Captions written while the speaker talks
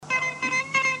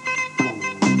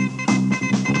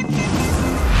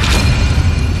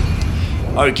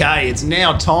Okay, it's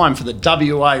now time for the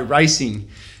WA Racing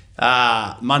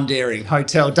Mundaring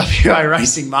Hotel WA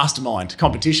Racing Mastermind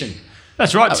competition.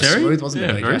 That's right, That was Terry. smooth, wasn't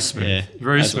it? Very smooth. Yeah,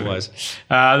 Very as smooth. always.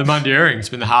 The Mundaring's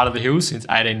been the heart of the hills since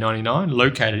 1899,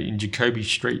 located in Jacoby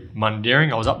Street,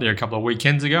 Mundaring. I was up there a couple of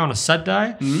weekends ago on a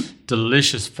Saturday.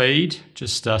 Delicious feed,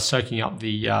 just soaking up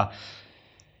the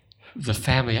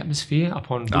family atmosphere up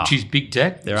on Butchie's big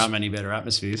deck. There are many better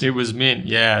atmospheres. It was mint,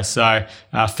 yeah. So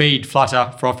feed,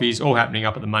 flutter, frothies, all happening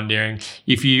up at the Mundaring.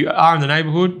 If you are in the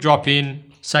neighbourhood, drop in,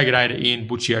 say good day to Ian,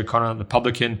 Butchie O'Connor, the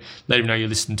publican. Let him know you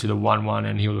listen to the 1-1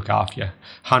 and he'll look after you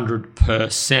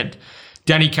 100%.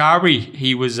 Danny Carbery,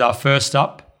 he was first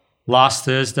up last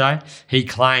Thursday. He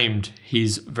claimed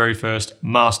his very first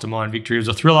Mastermind victory. It was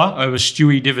a thriller over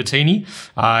Stewie Divatini.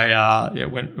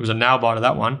 It was a nail biter,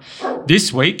 that one.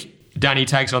 This week, Danny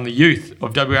takes on the youth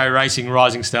of WA Racing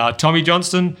rising star, Tommy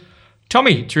Johnston.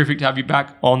 Tommy, terrific to have you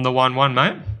back on the 1-1,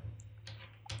 mate.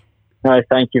 No,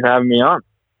 thank you for having me on.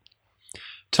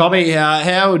 Tommy,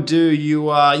 how do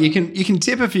you? You can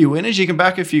tip a few winners, you can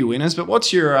back a few winners, but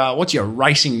what's your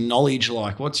racing knowledge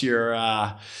like? What's your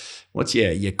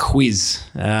quiz?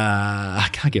 I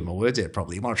can't get my words out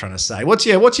properly. What am I trying to say? What's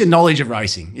your knowledge of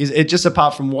racing? Is it just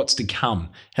apart from what's to come?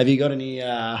 Have you got any?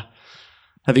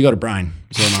 Have you got a brain?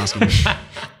 That's what I'm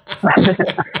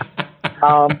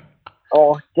asking.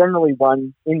 Generally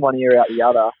one ear out the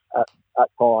other at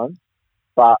times,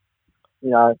 but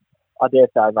I dare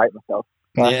say I rate myself.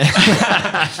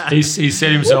 Yeah, he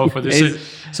set himself for this.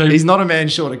 So he's not a man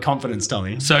short of confidence,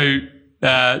 Tommy. So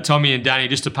Tommy and Danny,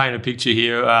 just to paint a picture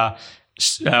here,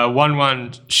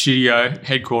 1-1 studio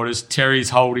headquarters. Terry's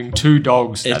holding two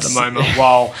dogs at the moment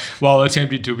while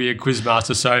attempting to be a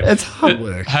quizmaster. So it's hard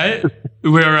work. Hey,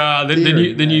 we're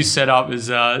the new setup is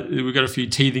we've got a few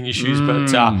teething issues, but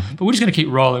we're just going to keep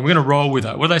rolling. We're going to roll with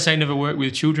it. What do they say? Never work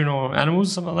with children or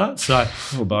animals, something like that. So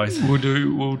or both.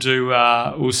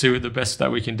 We'll see what the best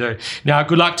that we can do. Now,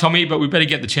 good luck, Tommy. But we better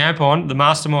get the champ on the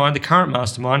mastermind, the current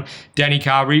mastermind, Danny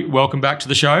Carbery. Welcome back to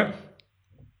the show.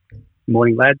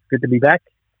 Morning, lads. Good to be back.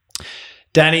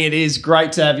 Danny, it is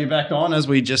great to have you back on. As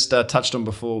we just touched on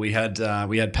before, we had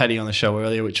Paddy on the show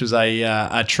earlier, which was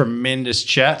a tremendous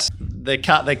chat. The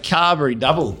Carbery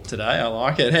double today, I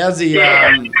like it. How's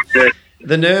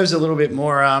the nerves a little bit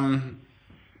more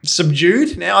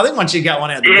subdued now? I think once you get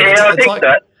one out the middle,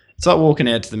 it's like walking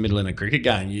out to the middle in a cricket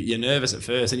game. You're nervous at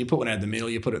first, and you put one out the middle,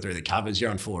 you put it through the covers,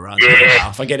 you're on 4 runs.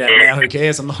 If I get out now, who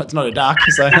cares? It's not a duck,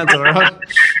 so that's all right.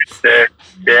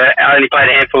 Yeah, I only played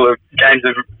a handful of games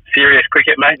of serious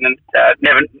cricket, mate, and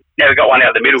never got one out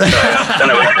of the middle, so don't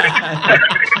know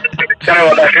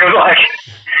what that feels like.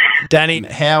 Danny,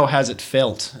 how has it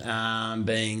felt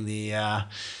being the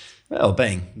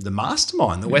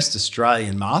mastermind, the West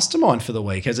Australian mastermind for the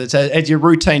week? Has your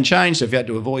routine changed? Have you had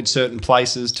to avoid certain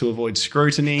places to avoid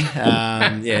scrutiny?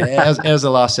 How's the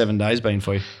last 7 days been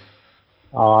for you?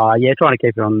 Trying to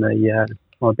keep it on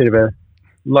a bit of a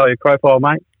low profile,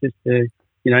 mate, just to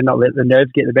not let the nerves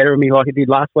get the better of me like it did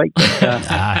last week. But,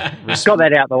 got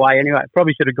that out of the way anyway.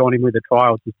 Probably should have gone in with the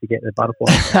trials just to get the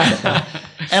butterfly.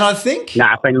 And I think...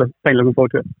 I've been looking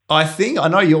forward to it. I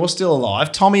know you're still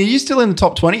alive. Tommy, are you still in the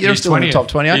top 20? You're still 20th. In the top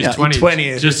 20, aren't you? He's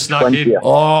 20th. Just snuck 20th. in.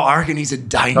 Oh, I reckon he's a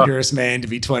dangerous man to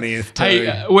be 20th too.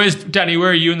 Hey,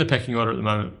 where are you in the pecking order at the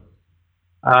moment?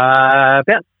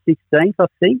 About 16th, I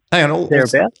think. Hang on,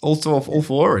 thereabouts. all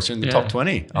four of us are in the top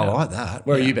 20. I like that.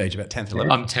 Where are you, Beach? About 10th,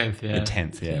 11th? I'm 10th, yeah. You're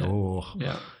 10th, yeah. Oh,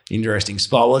 yeah. Interesting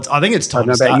spot. Well, I think it's time I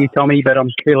don't know about you, Tommy, but I'm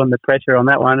feeling the pressure on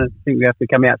that one. I think we have to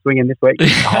come out swinging this week.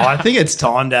 I think it's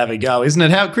time to have a go, isn't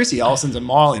it? How Chrissy Olsen's a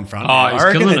mile in front. He's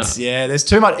killing it. Yeah, there's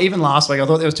too much. Even last week, I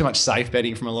thought there was too much safe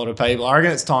betting from a lot of people. I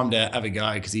reckon it's time to have a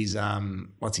go because he's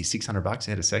what's he, $600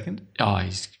 ahead of second? Oh,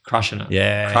 he's crushing it.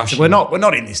 Yeah, so we're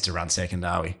not in this to run second,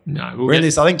 are we? No, we're in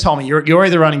this. I think Tommy, you're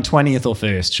either running 20th or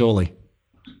first, surely.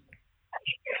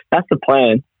 That's the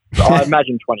plan. I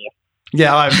imagine 20th.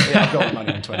 Yeah, I've got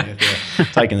money on 20th. Yeah.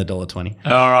 Taking the $1.20.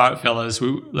 All right, fellas,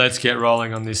 let's get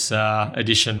rolling on this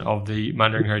edition of the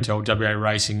Mundaring Hotel WA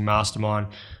Racing Mastermind.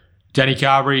 Danny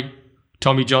Carbery,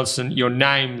 Tommy Johnston, your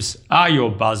names are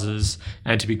your buzzers,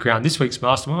 and to be crowned this week's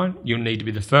Mastermind, you'll need to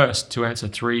be the first to answer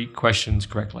 3 questions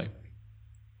correctly.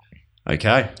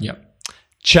 Okay. Yep.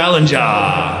 Challenger,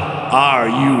 are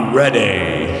you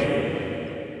ready?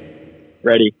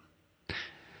 Ready.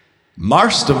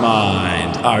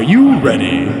 Mastermind, are you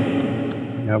ready?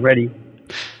 Yeah, ready.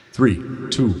 3,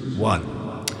 2,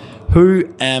 1.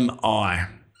 Who am I?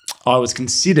 I was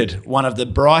considered one of the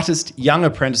brightest young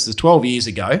apprentices 12 years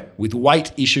ago, with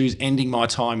weight issues ending my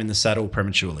time in the saddle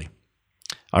prematurely.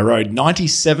 I rode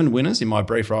 97 winners in my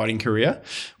brief riding career,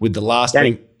 with the last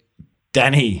being...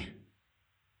 Danny.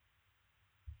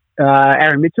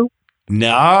 Aaron Mitchell.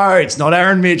 No, it's not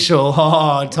Aaron Mitchell.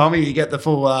 Oh, Tommy, you get the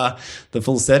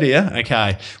full set here.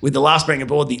 Okay. With the last being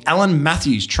aboard, the Alan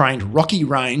Matthews trained Rocky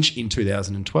Range in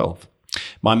 2012.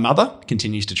 My mother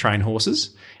continues to train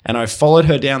horses, and I followed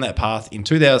her down that path in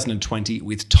 2020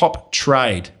 with Top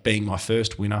Trade being my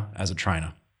first winner as a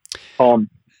trainer. Tom.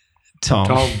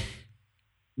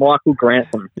 Michael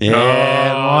Grantham.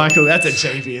 Yeah, Michael. That's a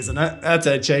cheapie, isn't it? That's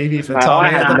a cheapie for No, Tommy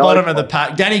at the bottom of the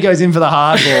pack. Danny goes in for the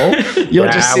hard ball. You're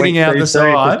just sitting out the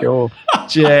side. Sure.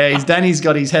 Jeez, Danny's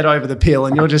got his head over the pill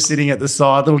and you're just sitting at the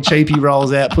side. Little cheapie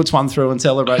rolls out, puts one through and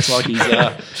celebrates like he's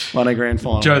won a grand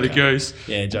final. Joe the Goose.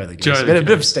 Yeah, Joe the Goose.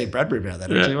 Bit of Steve Bradbury about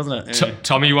that, actually, wasn't it? Yeah.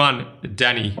 Tommy 1,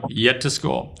 Danny yet to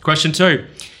score. Question 2.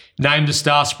 Name the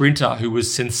star sprinter who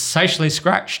was sensationally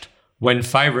scratched when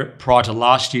favourite prior to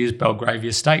last year's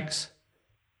Belgravia Stakes.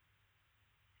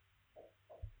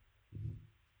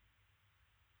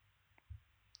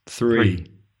 3,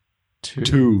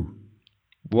 2,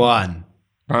 1.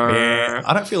 Yeah,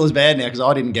 I don't feel as bad now because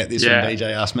I didn't get this when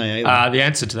BJ asked me either. The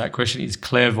answer to that question is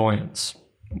clairvoyance.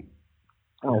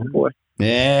 Oh, boy.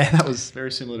 Yeah, that was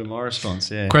very similar to my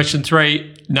response, yeah. Question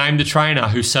 3. Name the trainer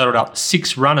who saddled up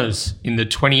 6 runners in the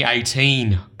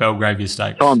 2018 Belgravia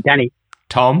Stakes. Danny.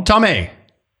 Tommy.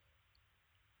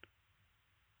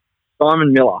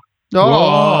 Simon Miller.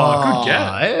 Oh, good get.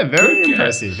 Yeah, very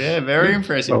impressive. Yeah, very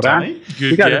impressive, Well Tommy. done.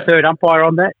 You got a third umpire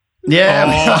on that? Yeah.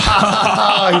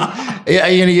 Are you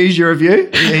going to use your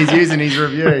review? He's using his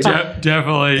review.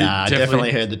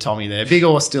 Definitely heard the Tommy there. Big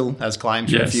Horse still has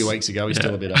claims from a few weeks ago. He's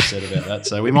still a bit upset about that.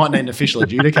 So we might need an official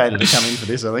adjudicator to come in for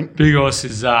this, I think. Big Horse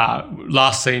is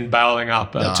last seen bailing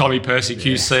up Tommy Percy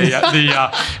QC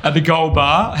at the Gold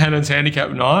Bar, Hannon's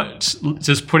Handicap night,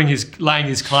 just laying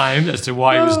his claim as to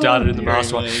why he was started in the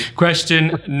Mastermind.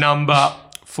 Question number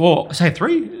 4. Say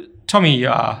 3. Tommy.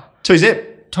 2-zip.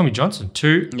 Tommy Johnston,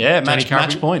 2. Yeah, Danny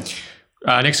match Carbery. point.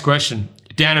 Next question.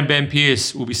 Dan and Ben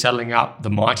Pearce will be saddling up the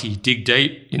mighty Dig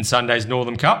Deep in Sunday's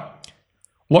Northern Cup.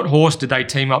 What horse did they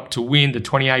team up to win the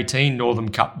 2018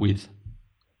 Northern Cup with?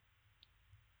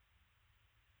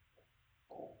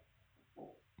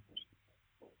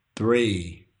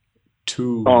 3,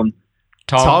 2. Tom.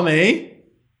 Tommy.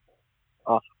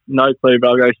 No clue,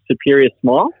 but I'll go Superior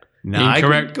Smile. No,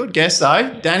 Incorrect. Good guess,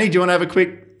 though. Danny, do you want to have a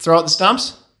quick throw at the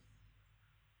stumps?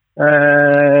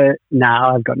 No,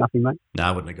 I've got nothing, mate. No,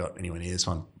 I wouldn't have got anywhere near this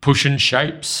one. Pushing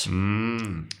Shapes.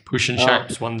 Pushing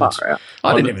Shapes won the...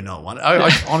 I didn't even know it won. I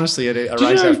honestly had a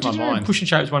race out of my mind. Pushing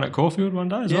Shapes won at Caulfield one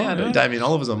day as well? I know Damien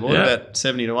Oliver's on board about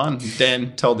 70-1.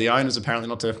 Dan told the owners apparently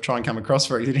not to try and come across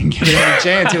for it. He didn't give it any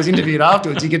chance. He was interviewed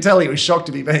afterwards. You could tell he was shocked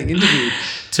to be being interviewed.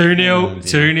 2-0.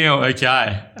 2-0.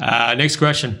 Okay. Next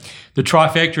question. The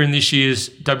trifecta in this year's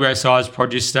WA Size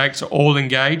Produce Stakes are all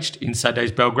engaged in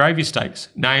Saturday's Belgravia Stakes.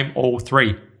 Name all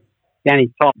 3. Danny,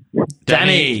 Tom.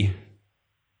 Danny.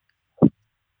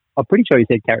 I'm pretty sure you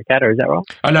said Caricatta, is that right?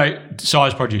 Oh, no,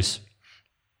 Size Produce.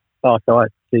 Oh, sorry.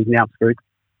 He's now screwed.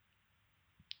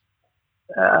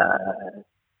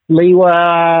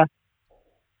 Lewa,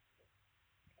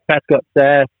 Pascott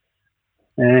Sass,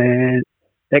 and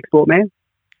Export Man.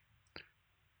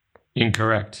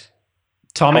 Incorrect.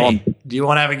 Tommy, do you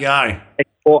want to have a go?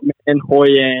 Export Man,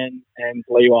 Hoyan, and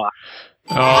Lewa.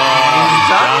 He's done.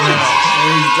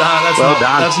 Well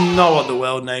done. That's not what the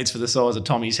world needs for the size of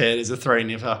Tommy's head. Is a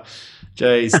 3-nipper.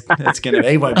 Jeez, that's going to.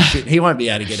 He won't be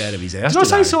able to get out of his house. Did I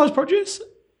say Size Produce?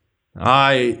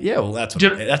 Well, that's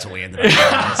what we ended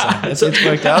up doing. So it's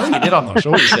worked out. I think he did. I'm not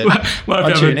sure. He said,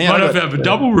 might have a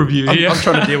double review here. I'm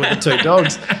trying to deal with the 2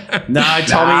 dogs. No,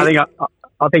 Tommy.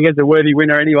 I think it's a worthy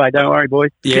winner anyway. Don't worry,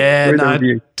 boys. Yeah,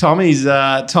 Tommy's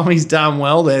done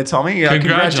well there, Tommy.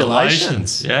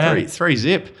 Congratulations. Yeah,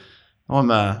 3-zip. I'm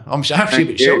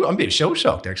actually a bit shell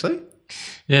shocked actually.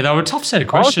 Yeah, they were a tough set of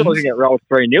questions. I was looking at rolled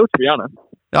 3-0 to be honest.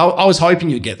 I was hoping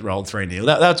you'd get rolled 3-0.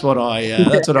 That's what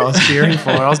I was cheering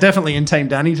for. I was definitely in Team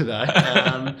Danny today.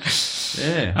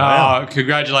 Wow.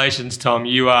 Congratulations, Tom.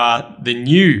 You are the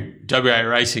new WA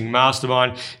Racing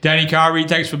Mastermind. Danny Carbery,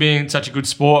 thanks for being such a good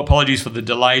sport. Apologies for the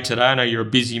delay today. I know you're a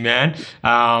busy man.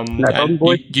 No problem,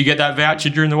 boy. Do you get that voucher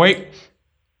during the week?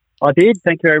 I did.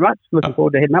 Thank you very much. Looking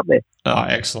forward to heading up there. Oh,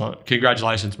 excellent.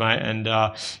 Congratulations, mate. And,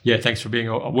 thanks for being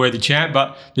a worthy champ.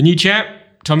 But the new champ,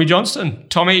 Tommy Johnston.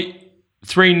 Tommy,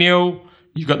 3-0.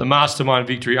 You've got the Mastermind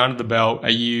victory under the belt. Are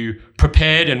you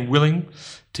prepared and willing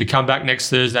to come back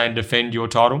next Thursday and defend your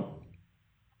title?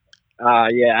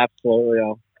 Yeah, absolutely.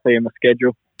 I'll clear my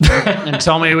schedule. And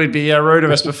Tommy, it would be rude of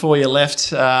us before you left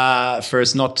for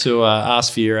us not to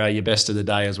ask for your best of the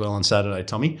day as well on Saturday,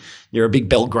 Tommy. You're a big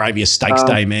Belgravia Stakes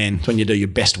Day man. It's when you do your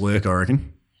best work, I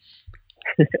reckon.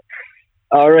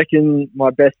 I reckon my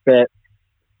best bet,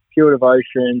 Pure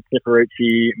Devotion,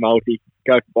 Tipperucci, Multi.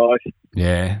 Go for both.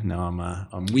 Yeah, no,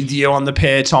 I'm with you on the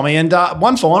pair, Tommy. And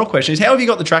one final question is, how have you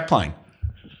got the track playing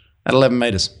at 11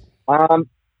 metres?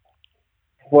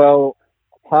 Well,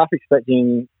 half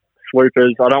expecting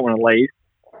swoopers. I don't want to lead.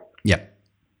 Yep.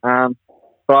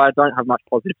 But I don't have much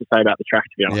positive to say about the track,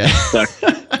 to be honest. Yeah.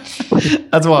 So.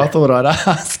 That's why I thought I'd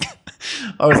ask.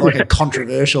 I was like a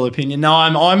controversial opinion. No,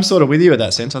 I'm sort of with you in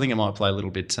that sense. I think it might play a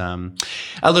little bit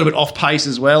off pace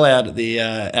as well out at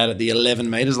the 11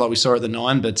 metres like we saw at the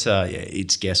 9. But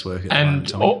it's guesswork.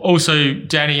 And also,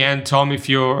 Danny and Tom, if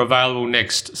you're available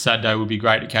next Saturday, would be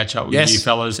great to catch up with you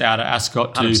fellas out at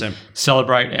Ascot to 100%.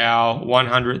 Celebrate our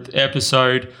 100th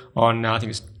episode on I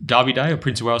think it's Derby Day or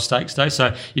Prince of Wales Stakes Day.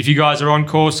 So if you guys are on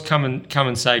course, come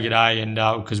and say good day, and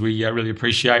because we really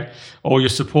appreciate all your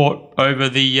support over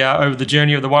the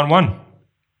journey of the 1-1.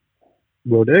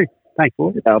 Will do. Thanks,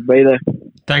 boys. I'll be there.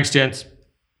 Thanks, gents.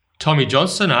 Tommy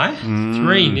Johnston,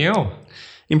 3-0.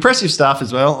 Impressive stuff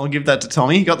as well. I'll give that to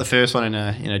Tommy. He got the first one in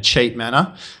a cheap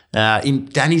manner. In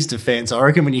Danny's defence, I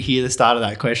reckon when you hear the start of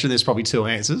that question, there's probably two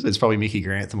answers. It's probably Mickey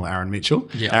Grantham or Aaron Mitchell.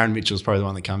 Yeah. Aaron Mitchell's probably the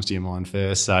one that comes to your mind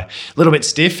first. So a little bit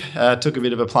stiff, took a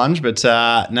bit of a plunge, but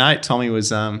no, Tommy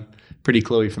was pretty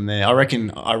cluey from there. I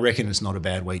reckon it's not a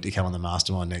bad week to come on the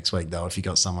Mastermind next week, though, if you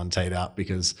got someone teed up,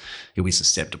 because he'll be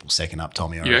susceptible second up,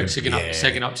 Tommy. Second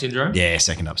up syndrome? Yeah,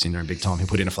 second up syndrome, big time. He'll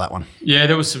put in a flat one. Yeah,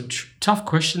 there was some tough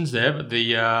questions there, but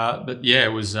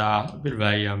it was a bit of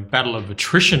a battle of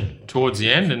attrition towards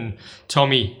the end, and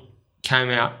Tommy came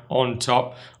out on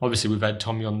top. Obviously, we've had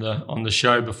Tommy on the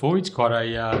show before. He's quite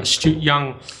a astute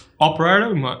young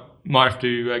operator. We might have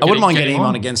to. I wouldn't mind getting him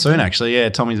on again soon, actually. Yeah,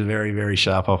 Tommy's a very, very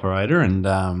sharp operator, and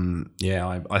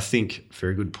I think for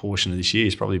a good portion of this year,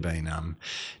 he's probably been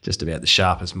just about the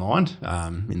sharpest mind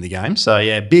in the game. So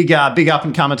yeah, big up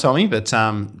and comer, Tommy. But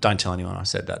don't tell anyone I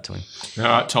said that to him. All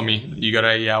right, Tommy, you got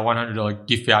a $100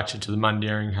 gift voucher to the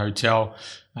Mundaring Hotel.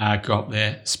 Go up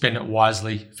there, spend it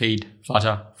wisely. Feed,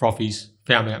 flutter, frothies.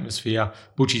 Family atmosphere,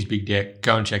 Butchie's Big Deck.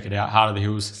 Go and check it out. Heart of the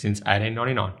Hills since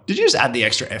 1899. Did you just add the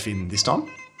extra F in this time?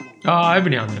 Oh,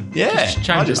 every now and then. Yeah,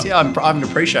 I haven't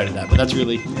appreciated that, but that's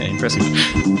really impressive.